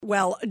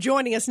Well,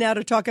 joining us now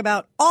to talk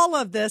about all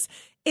of this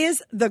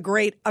is the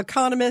great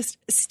economist,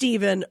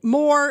 Stephen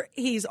Moore.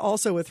 He's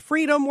also with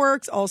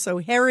FreedomWorks, also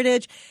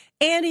Heritage,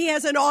 and he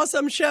has an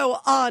awesome show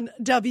on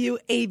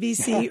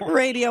WABC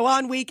Radio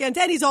on weekends.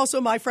 And he's also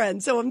my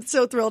friend, so I'm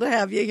so thrilled to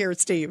have you here,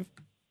 Steve.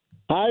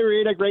 Hi,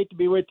 Rita. Great to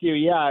be with you.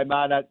 Yeah, I'm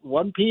on at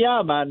 1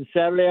 p.m. on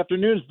Saturday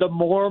afternoons, The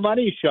More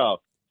Money Show.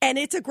 And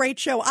it's a great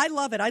show. I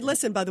love it. I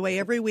listen, by the way,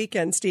 every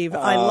weekend, Steve.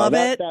 I love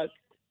it.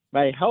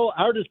 My whole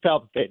heart is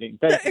palpitating.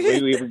 Thank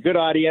you. We have a good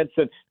audience.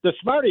 And the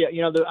smartest,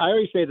 I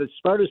always say the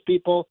smartest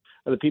people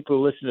are the people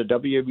who listen to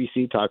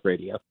WABC Talk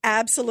Radio.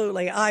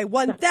 Absolutely. I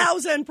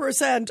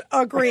 1,000%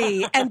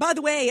 agree. And by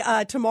the way,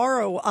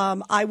 tomorrow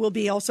I will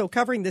be also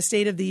covering the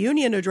State of the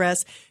Union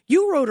address.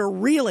 You wrote a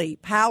really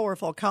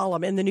powerful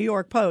column in the New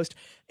York Post.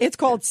 It's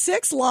called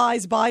 6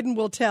 Lies Biden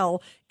Will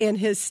Tell in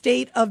His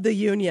State of the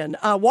Union.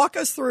 Walk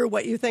us through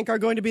what you think are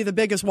going to be the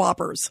biggest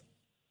whoppers.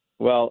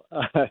 Well,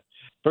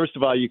 first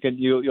of all,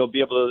 you'll be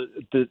able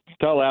to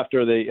tell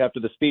after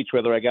the speech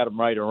whether I got them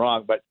right or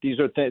wrong. But these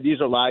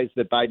are lies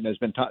that Biden has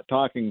been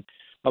talking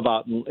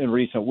about in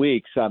recent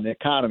weeks on the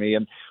economy.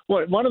 And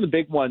one of the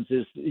big ones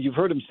is, you've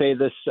heard him say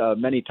this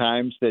many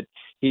times, that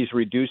he's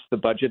reduced the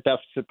budget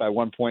deficit by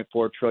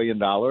 $1.4 trillion.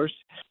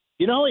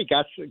 You know how he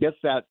gets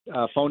that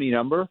phony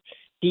number?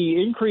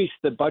 He increased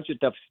the budget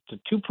deficit to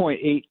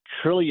 $2.8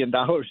 trillion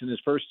in his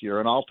first year,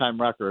 an all-time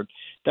record.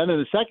 Then in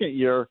the second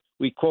year,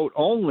 we, quote,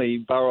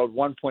 only borrowed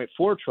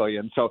 $1.4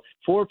 trillion. So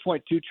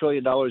 $4.2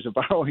 trillion of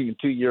borrowing in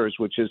 2 years,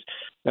 which is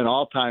an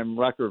all-time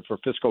record for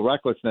fiscal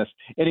recklessness.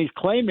 And he's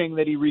claiming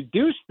that he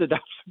reduced the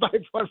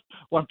deficit by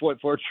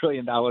 $1.4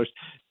 trillion.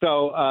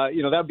 So,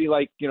 that'd be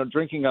like,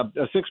 drinking a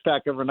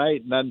six-pack every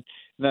night, and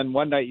then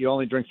one night you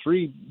only drink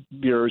 3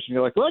 beers, and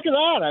you're like, look at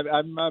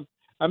that,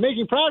 I'm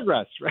making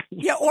progress, right?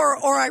 Yeah, or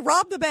I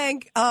robbed the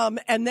bank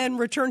and then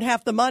returned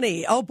half the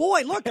money. Oh,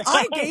 boy, look,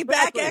 I gave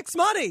back X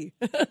money.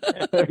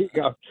 There you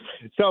go.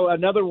 So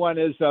another one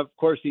is, of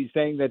course, he's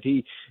saying that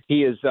he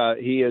has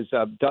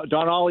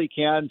done all he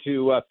can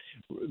to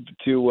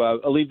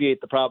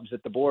alleviate the problems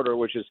at the border,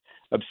 which is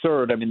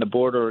absurd. I mean, the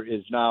border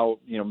is now,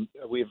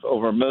 we have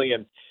over 1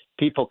 million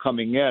people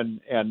coming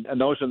in, and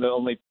those are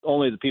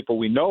only the people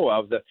we know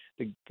of. The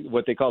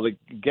what they call the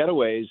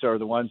getaways are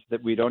the ones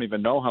that we don't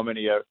even know how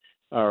many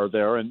are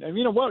there. And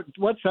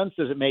what sense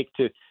does it make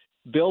to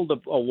build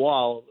a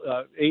wall,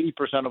 80%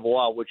 of a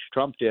wall, which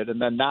Trump did,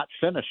 and then not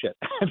finish it?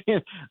 I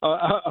mean,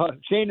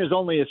 chain is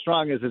only as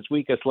strong as its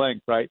weakest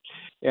link, right?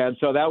 And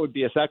so that would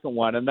be a second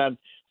one. And then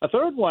a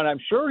third one I'm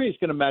sure he's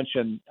going to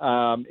mention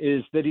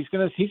is that he's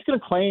going to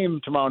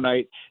claim tomorrow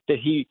night that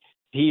he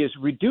is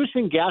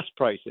reducing gas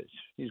prices.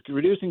 He's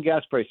reducing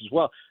gas prices.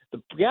 Well,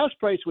 the gas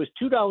price was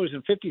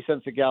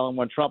 $2.50 a gallon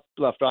when Trump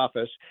left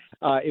office.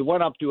 It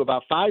went up to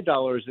about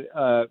 $5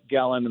 a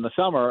gallon in the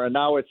summer, and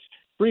now it's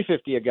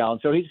 $3.50 a gallon.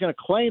 So he's going to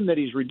claim that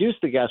he's reduced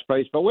the gas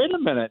price. But wait a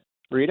minute,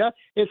 Rita,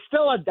 it's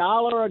still $1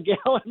 a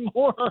gallon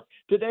more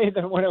today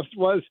than when it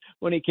was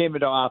when he came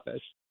into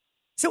office.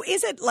 So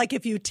is it like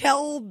if you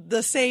tell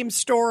the same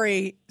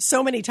story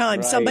so many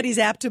times, right, somebody's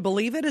apt to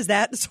believe it? Is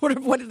that sort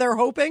of what they're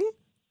hoping?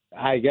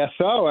 I guess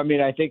so. I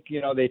mean, I think,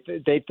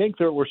 they think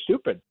that we're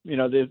stupid.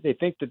 They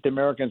think that the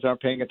Americans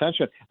aren't paying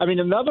attention. I mean,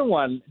 another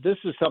one, this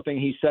is something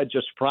he said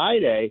just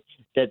Friday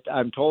that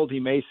I'm told he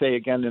may say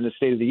again in the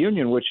State of the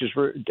Union, which is,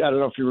 I don't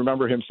know if you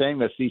remember him saying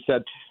this. He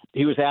said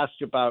he was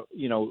asked about,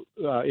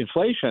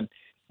 inflation,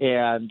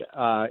 and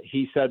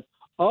he said,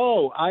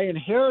 oh, I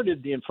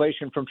inherited the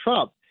inflation from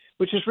Trump,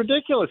 which is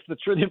ridiculous. The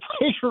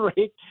inflation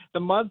rate the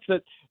month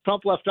that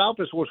Trump left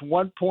office was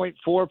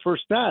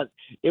 1.4%.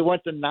 It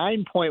went to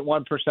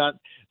 9.1%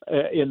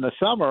 in the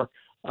summer,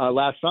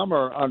 last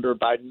summer under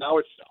Biden. Now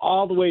it's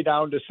all the way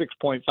down to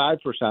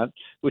 6.5%,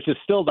 which is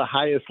still the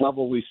highest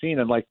level we've seen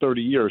in like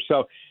 30 years.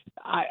 So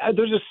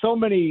there's just so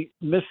many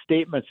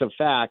misstatements of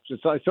facts.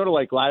 It's sort of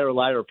like liar,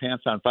 liar,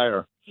 pants on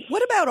fire.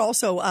 What about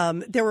also,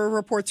 there were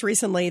reports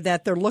recently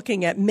that they're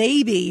looking at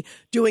maybe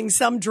doing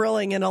some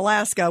drilling in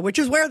Alaska, which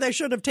is where they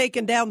should have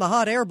taken down the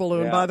hot air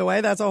balloon, by the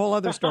way. That's a whole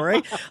other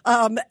story.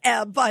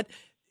 But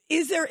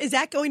is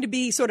that going to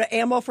be sort of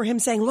ammo for him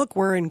saying, look,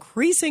 we're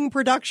increasing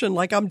production,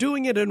 like I'm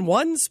doing it in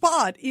one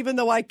spot, even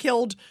though I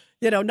killed,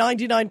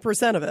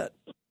 99% of it?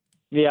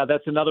 Yeah,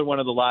 that's another one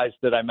of the lies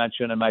that I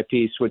mentioned in my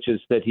piece, which is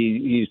that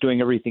he's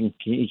doing everything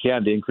he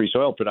can to increase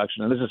oil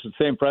production. And this is the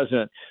same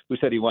president who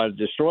said he wanted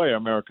to destroy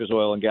America's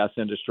oil and gas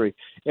industry.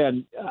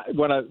 And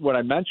what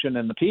I mentioned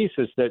in the piece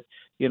is that,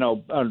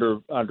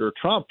 under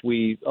Trump,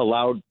 we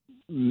allowed,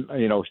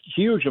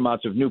 huge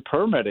amounts of new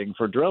permitting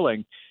for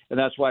drilling. And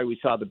that's why we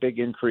saw the big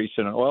increase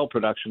in oil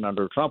production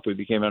under Trump. We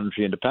became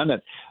energy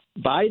independent.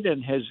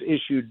 Biden has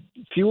issued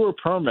fewer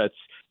permits,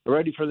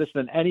 ready for this,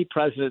 than any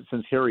president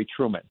since Harry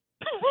Truman.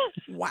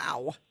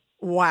 Wow.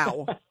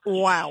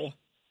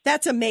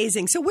 That's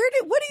amazing. So what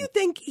do you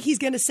think he's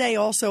going to say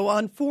also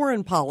on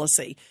foreign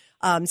policy,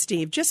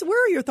 Steve? Just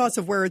where are your thoughts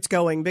of where it's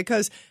going?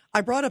 Because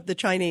I brought up the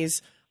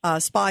Chinese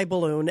spy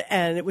balloon,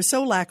 and it was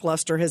so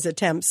lackluster, his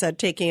attempts at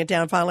taking it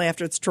down finally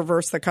after it's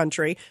traversed the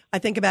country. I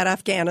think about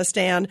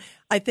Afghanistan.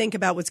 I think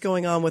about what's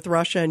going on with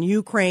Russia and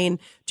Ukraine.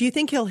 Do you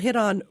think he'll hit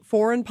on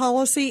foreign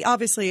policy?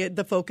 Obviously,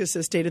 the focus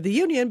is State of the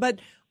Union, but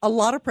a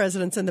lot of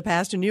presidents in the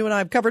past, and you and I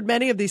have covered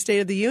many of these State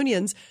of the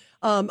Unions,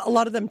 a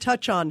lot of them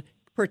touch on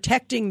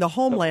protecting the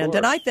homeland.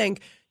 And I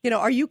think,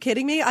 are you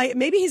kidding me?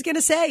 Maybe he's going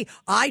to say,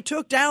 I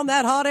took down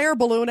that hot air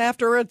balloon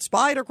after it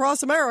spied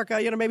across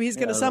America. Maybe he's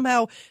going to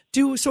somehow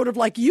do sort of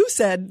like you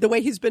said, the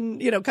way he's been,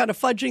 kind of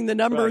fudging the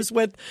numbers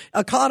with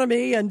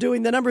economy and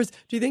doing the numbers.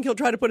 Do you think he'll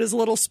try to put his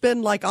little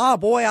spin like,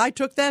 boy, I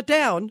took that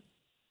down?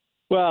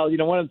 Well,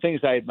 one of the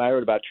things I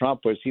admired about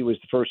Trump was he was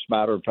the first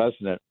modern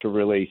president to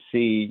really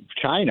see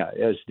China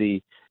as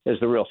the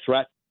real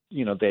threat,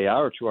 they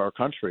are to our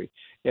country.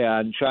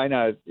 And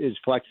China is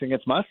flexing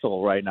its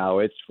muscle right now.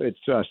 It's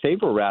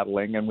saber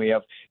rattling. And we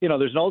have,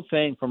 there's an old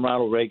saying from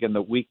Ronald Reagan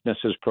that weakness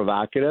is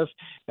provocative.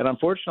 And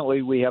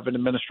unfortunately, we have an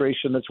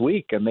administration that's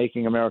weak and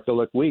making America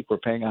look weak. We're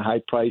paying a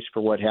high price for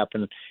what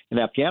happened in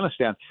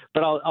Afghanistan.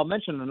 But I'll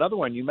mention another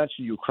one. You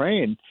mentioned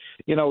Ukraine.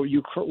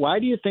 Why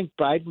do you think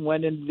Biden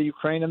went into the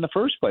Ukraine in the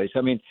first place?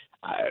 I mean,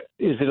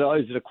 is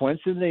it a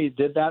coincidence that he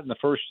did that in the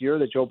first year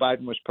that Joe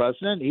Biden was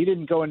president? He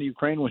didn't go into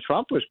Ukraine when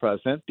Trump was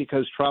president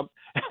because Trump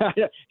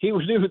he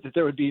knew that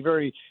there would be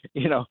very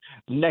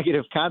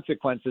negative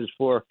consequences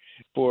for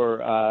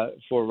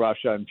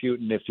Russia and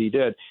Putin if he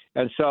did.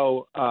 And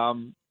so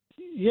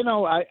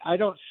I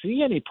don't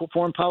see any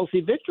foreign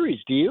policy victories.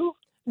 Do you?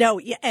 No,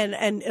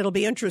 and it'll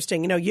be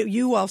interesting.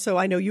 You also,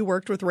 I know you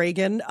worked with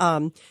Reagan.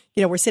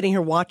 We're sitting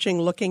here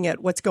looking at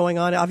what's going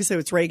on. Obviously,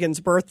 it's Reagan's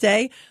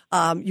birthday.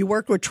 You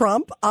worked with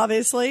Trump,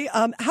 obviously.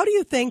 How do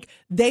you think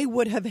they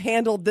would have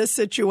handled this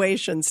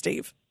situation,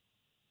 Steve?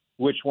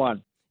 Which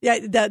one?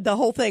 Yeah, the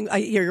whole thing.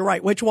 You're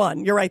right. Which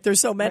one? You're right.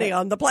 There's so many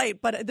on the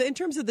plate. But in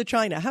terms of the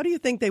China, how do you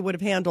think they would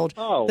have handled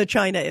the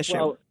China issue?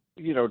 Well,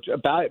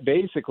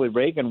 basically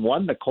Reagan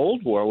won the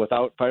Cold War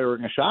without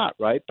firing a shot,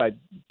 right? By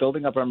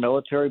building up our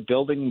military,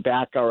 building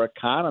back our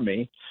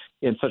economy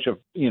in such a,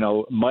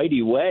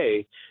 mighty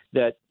way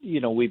that,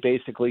 we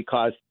basically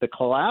caused the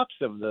collapse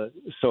of the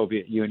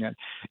Soviet Union.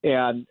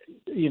 And,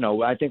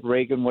 I think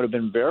Reagan would have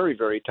been very,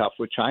 very tough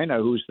with China,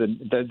 who's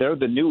they're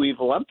the new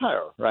evil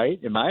empire, right?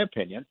 In my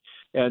opinion.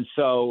 And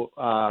so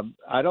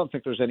I don't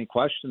think there's any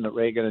question that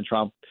Reagan and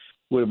Trump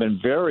would have been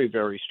very,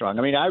 very strong.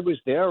 I mean, I was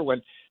there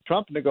when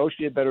Trump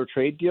negotiated better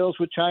trade deals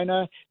with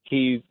China.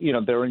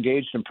 They're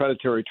engaged in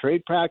predatory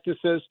trade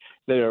practices.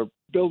 They're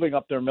building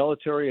up their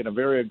military in a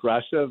very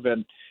aggressive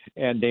and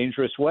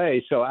dangerous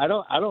way. So I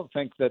don't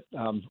think that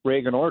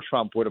Reagan or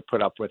Trump would have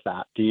put up with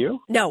that. Do you?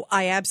 No,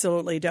 I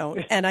absolutely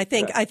don't. And I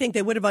think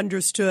they would have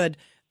understood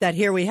that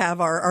here we have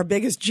our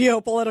biggest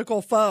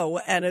geopolitical foe,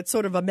 and it's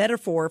sort of a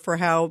metaphor for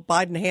how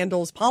Biden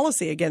handles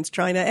policy against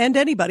China and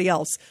anybody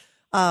else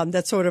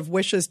that sort of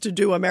wishes to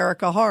do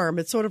America harm.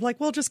 It's sort of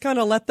like, we'll just kind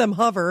of let them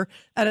hover,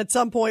 and at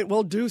some point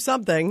we'll do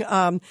something.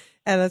 And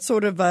it's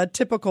sort of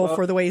typical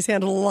for the way he's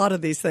handled a lot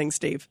of these things,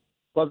 Steve.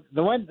 Well,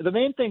 the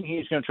main thing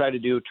he's going to try to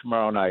do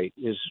tomorrow night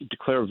is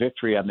declare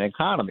victory on the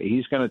economy.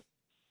 He's going to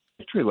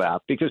victory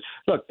lap because,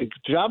 look, the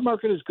job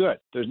market is good.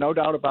 There's no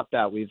doubt about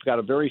that. We've got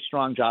a very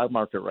strong job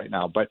market right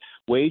now, but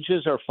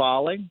wages are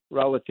falling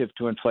relative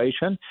to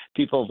inflation.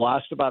 People have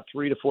lost about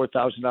 $3,000 to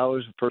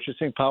 $4,000 of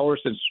purchasing power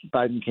since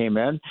Biden came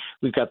in.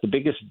 We've got the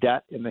biggest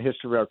debt in the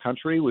history of our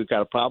country. We've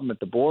got a problem at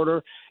the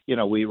border.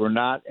 We were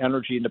not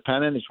energy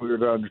independent as we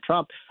were under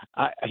Trump.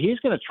 He's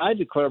going to try to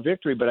declare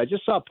victory, but I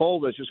just saw a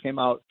poll that just came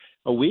out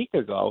a week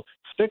ago.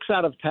 6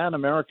 out of 10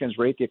 Americans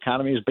rate the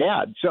economy as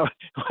bad. So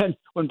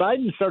when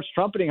Biden starts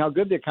trumpeting how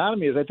good the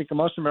economy is, I think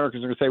most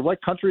Americans are going to say,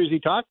 what country is he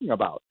talking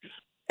about?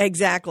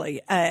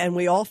 Exactly. And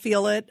we all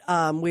feel it.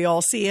 We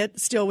all see it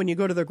still when you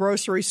go to the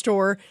grocery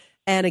store.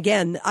 And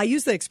again, I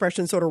use the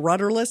expression sort of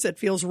rudderless. It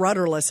feels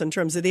rudderless in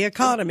terms of the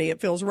economy.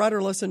 It feels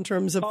rudderless in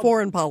terms of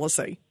foreign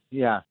policy.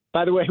 Yeah.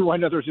 By the way,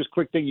 one other just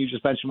quick thing you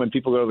just mentioned when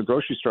people go to the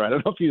grocery store. I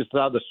don't know if you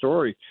saw the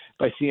story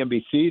by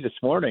CNBC this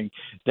morning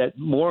that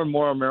more and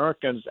more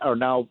Americans are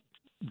now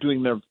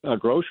doing their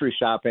grocery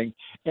shopping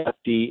at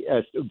the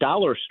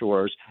dollar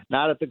stores,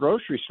 not at the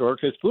grocery store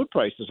because food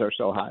prices are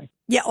so high.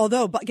 Yeah,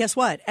 but guess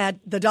what?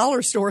 At the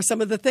dollar store, some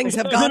of the things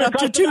have gone up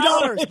to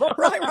 $2.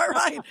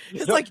 Right.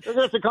 It's like they're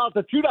going to call it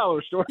the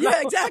 $2 store.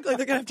 Yeah, exactly.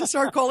 They're going to have to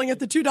start calling it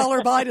the $2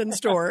 Biden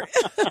store.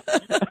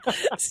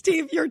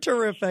 Steve, you're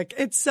terrific.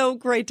 It's so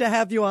great to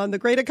have you on. The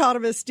great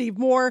economist, Steve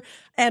Moore.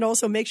 And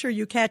also make sure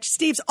you catch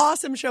Steve's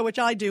awesome show, which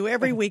I do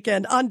every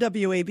weekend on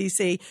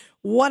WABC,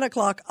 1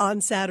 o'clock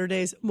on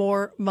Saturdays,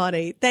 More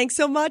Money. Thanks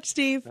so much,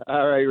 Steve.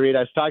 All right,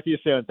 Rita. Talk to you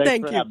soon.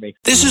 Thanks for having me.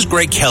 This is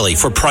Greg Kelly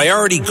for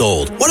Priority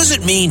Gold. What does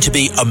it mean to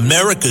be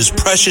America's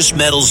precious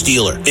metals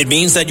dealer? It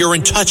means that you're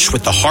in touch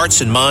with the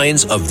hearts and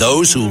minds of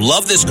those who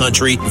love this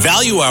country,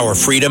 value our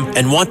freedom,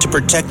 and want to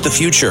protect the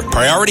future.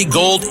 Priority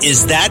Gold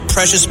is that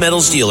precious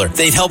metals dealer.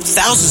 They've helped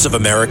thousands of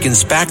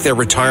Americans back their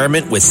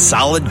retirement with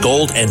solid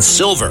gold and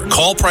silver.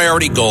 Call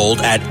Priority Gold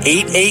at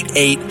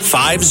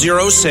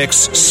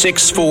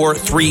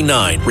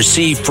 888-506-6439.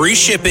 Receive free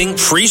shipping,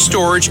 free storage,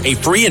 storage, a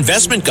free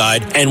investment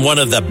guide, and one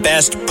of the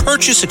best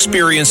purchase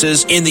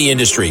experiences in the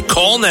industry.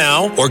 Call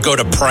now or go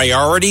to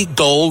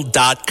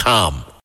PriorityGold.com.